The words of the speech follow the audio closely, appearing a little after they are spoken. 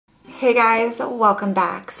Hey guys, welcome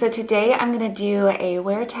back. So today I'm going to do a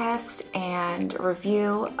wear test and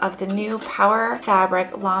review of the new Power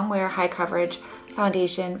Fabric Long Wear High Coverage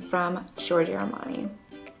Foundation from Giorgio Armani.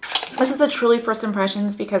 This is a truly first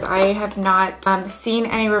impressions because I have not seen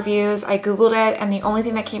any reviews. I googled it and the only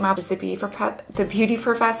thing that came up is the beauty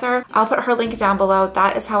professor. I'll put her link down below.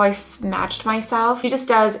 That is how I matched myself. She just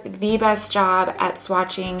does the best job at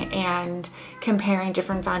swatching and comparing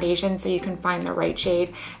different foundations so you can find the right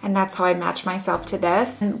shade, and that's how I match myself to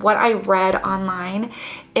this. And what I read online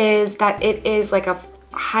is that it is like a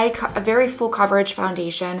very full coverage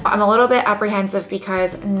foundation. I'm a little bit apprehensive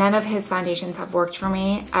because none of his foundations have worked for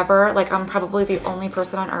me ever. Like, I'm probably the only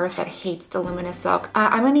person on earth that hates the luminous silk.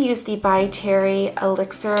 I'm going to use the By Terry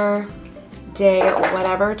Elixir Day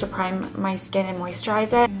whatever to prime my skin and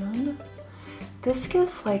moisturize it. And this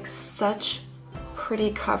gives like such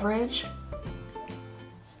pretty coverage.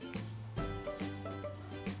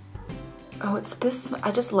 Oh, it's this, I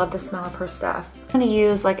just love the smell of her stuff. I'm gonna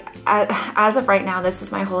use, like, as of right now, this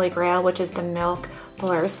is my holy grail, which is the Milk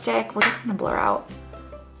Blur Stick. We're just gonna blur out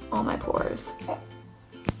all my pores.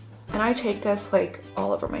 And I take this like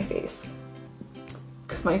all over my face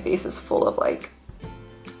because my face is full of like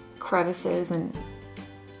crevices and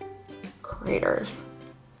craters.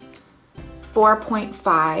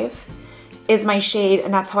 4.5 is my shade,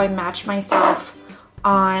 and that's how I match myself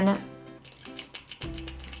on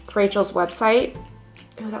Rachel's website.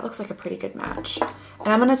 Oh, that looks like a pretty good match. And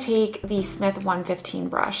I'm gonna take the Smith 115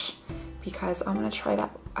 brush because I'm gonna try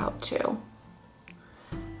that out too.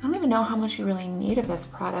 I don't even know how much you really need of this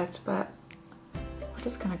product, but we're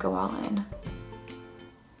just gonna go all in.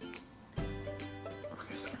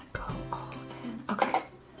 We're just gonna go all in. Okay.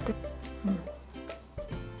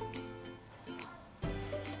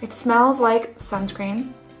 It smells like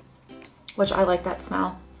sunscreen, which I like that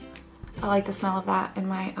smell. I like the smell of that in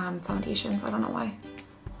my foundations. I don't know why.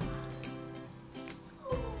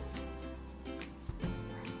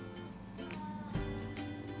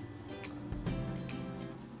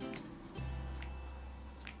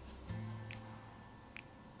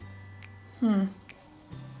 I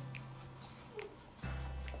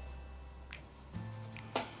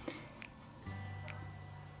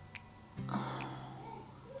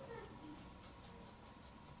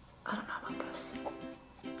don't know about this.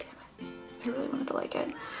 Damn it. I really wanted to like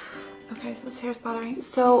it. Okay, so this hair's bothering.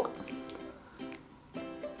 So,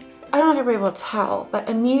 I don't know if you'll be able to tell, but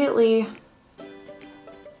immediately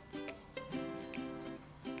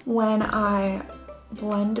when I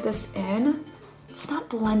blend this in, it's not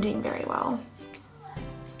blending very well.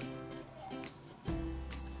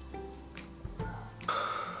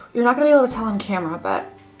 You're not gonna be able to tell on camera,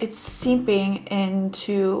 but it's seeping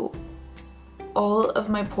into all of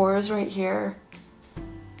my pores right here.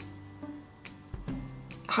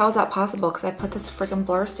 How is that possible? Because I put this freaking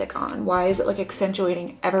blur stick on. Why is it like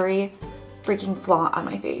accentuating every freaking flaw on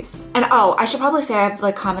my face? And oh, I should probably say I have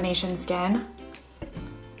like combination skin.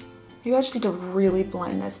 Maybe I just need to really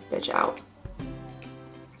blend this bitch out.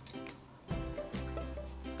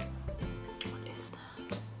 What is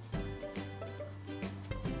that?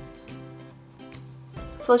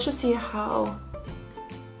 So let's just see how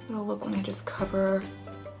it'll look when I just cover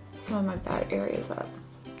some of my bad areas up.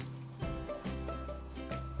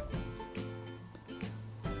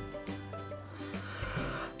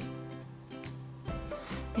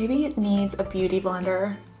 Maybe it needs a beauty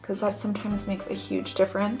blender because that sometimes makes a huge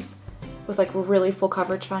difference with like really full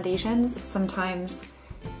coverage foundations. Sometimes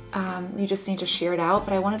you just need to shear it out,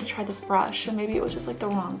 but I wanted to try this brush, so maybe it was just like the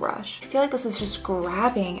wrong brush. I feel like this is just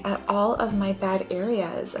grabbing at all of my bad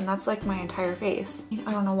areas, and that's like my entire face.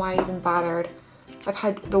 I don't know why I even bothered. I've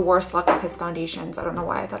had the worst luck with his foundations. I don't know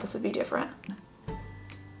why I thought this would be different. I'm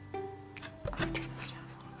gonna turn this down a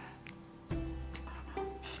little bit. I don't know.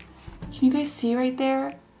 Can you guys see right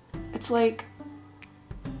there? It's like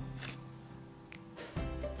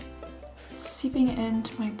seeping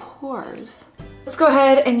into my pores. Let's go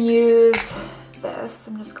ahead and use this.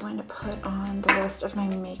 I'm just going to put on the rest of my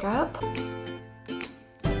makeup.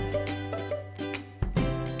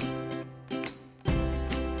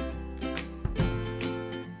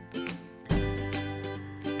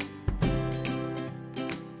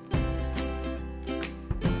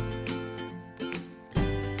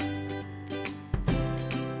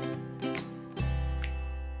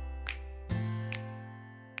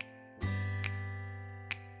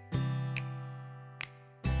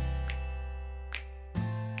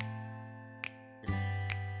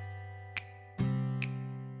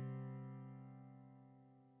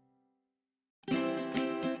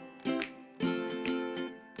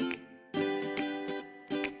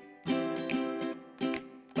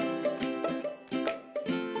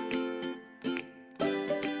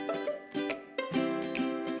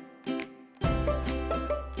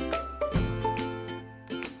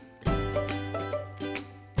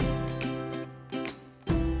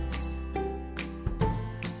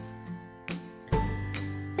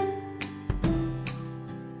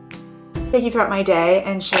 Take you throughout my day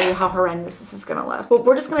and show you how horrendous this is gonna look. Well,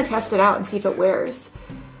 we're just gonna test it out and see if it wears.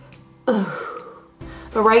 Ugh.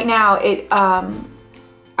 But right now,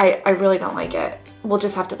 I really don't like it. We'll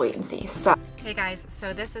just have to wait and see. So. Hey guys,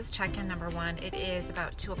 so this is check-in number 1. It is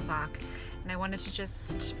about 2 o'clock and I wanted to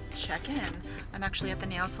just check in. I'm actually at the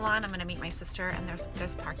nail salon. I'm gonna meet my sister and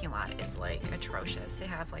this parking lot is like atrocious. They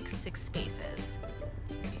have like 6 spaces.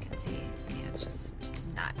 You can see, I mean, it's just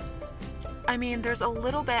nuts. I mean, there's a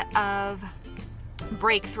little bit of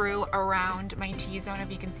breakthrough around my T-zone.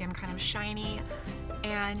 If you can see, I'm kind of shiny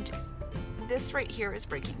and this right here is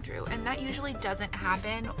breaking through, and that usually doesn't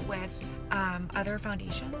happen with other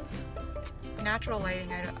foundations. Natural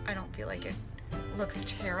lighting, I don't feel like it looks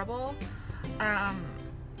terrible. I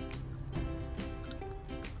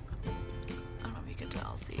don't know if you can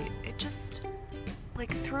tell, see, it just,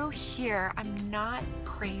 like through here, I'm not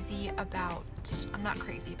crazy about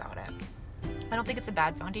it. I don't think it's a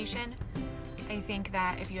bad foundation. I think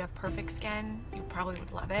that if you have perfect skin, you probably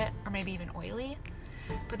would love it, or maybe even oily.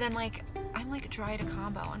 But then like, I'm like dry to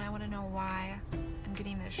combo and I want to know why I'm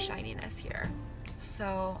getting this shininess here.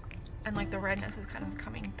 So, and like the redness is kind of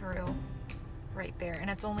coming through right there. And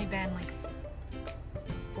it's only been like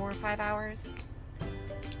 4 or 5 hours.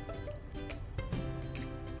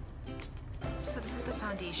 So this is the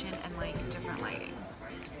foundation and like different lighting.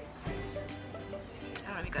 I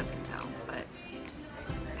don't know if you guys can tell, but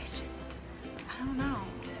it's just, I don't know.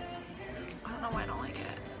 I don't know why I don't like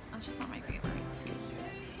it. It's just not my favorite.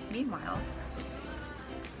 Meanwhile,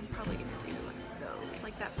 I'm probably gonna do those,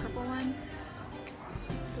 like that purple one.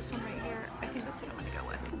 This one right here, I think that's what I'm gonna go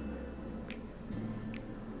with.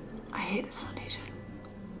 I hate this foundation.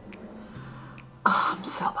 Oh, I'm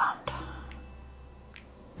so bummed.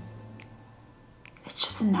 It's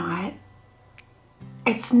just not,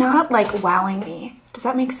 it's not like wowing me. Does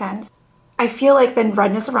that make sense? I feel like the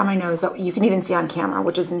redness around my nose that you can even see on camera,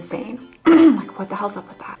 which is insane. Like, what the hell's up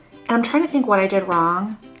with that? And I'm trying to think what I did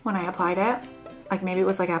wrong when I applied it. Like maybe it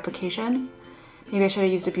was like application. Maybe I should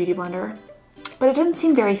have used a beauty blender. But it didn't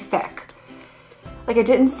seem very thick. Like it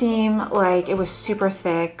didn't seem like it was super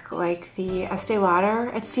thick like the Estee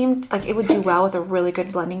Lauder. It seemed like it would do well with a really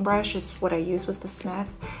good blending brush, is what I used was the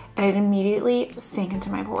Smith. And it immediately sank into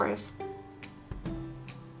my pores.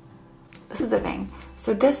 This is the thing.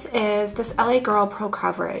 So this LA Girl Pro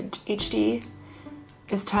Coverage HD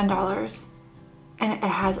is $10. And it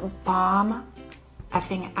has bomb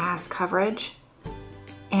effing ass coverage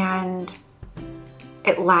and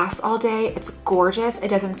it lasts all day. It's gorgeous. It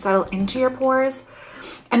doesn't settle into your pores.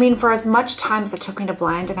 I mean, for as much time as it took me to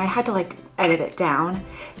blend, and I had to like edit it down,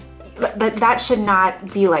 that should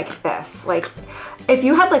not be like this. Like if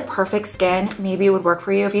you had like perfect skin, maybe it would work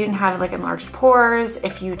for you. If you didn't have like enlarged pores,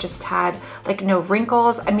 if you just had like no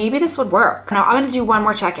wrinkles, maybe this would work. Now I'm gonna do one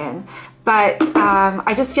more check-in, but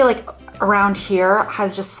I just feel like around here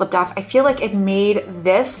has just slipped off. I feel like it made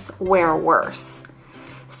this wear worse.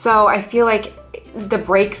 So I feel like the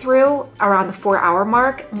breakthrough around the 4-hour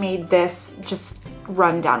mark made this just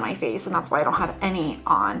run down my face, and that's why I don't have any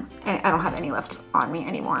on. I don't have any left on me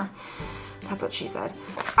anymore. That's what she said.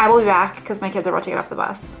 I will be back because my kids are about to get off the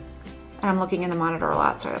bus. And I'm looking in the monitor a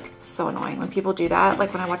lot. Sorry, that's so annoying. When people do that,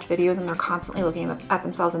 like when I watch videos and they're constantly looking at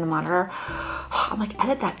themselves in the monitor, I'm like,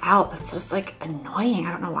 edit that out. That's just like annoying.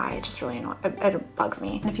 I don't know why. It just really annoys. It bugs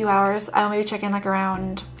me. In a few hours, I'll maybe check in like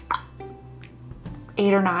around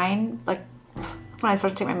 8 or 9, like when I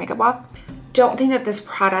start to take my makeup off. Don't think that this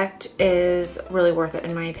product is really worth it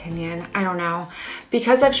in my opinion. I don't know.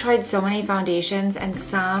 Because I've tried so many foundations and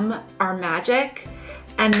some are magic,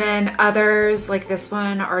 and then others like this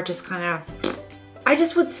one are just kind of, I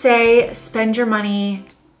just would say spend your money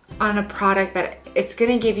on a product that it's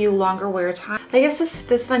gonna give you longer wear time. I guess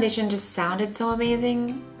this foundation just sounded so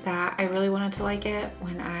amazing that I really wanted to like it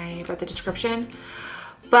when I read the description,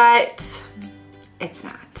 but it's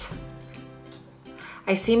not.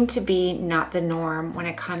 I seem to be not the norm when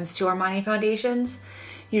it comes to Armani foundations.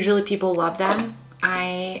 Usually people love them.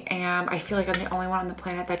 I feel like I'm the only one on the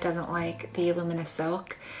planet that doesn't like the Luminous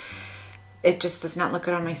Silk. It just does not look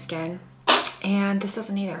good on my skin. And this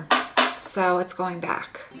doesn't either. So it's going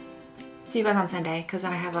back. See you guys on Sunday, because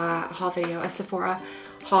then I have a haul video, a Sephora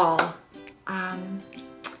haul.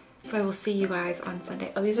 So I will see you guys on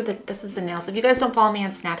Sunday. Oh, this is the nails. If you guys don't follow me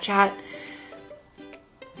on Snapchat,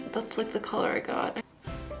 that's like the color I got.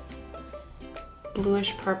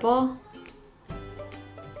 Bluish purple.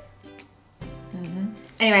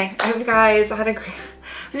 Anyway, I hope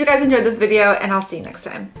you guys enjoyed this video, and I'll see you next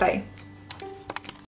time. Bye.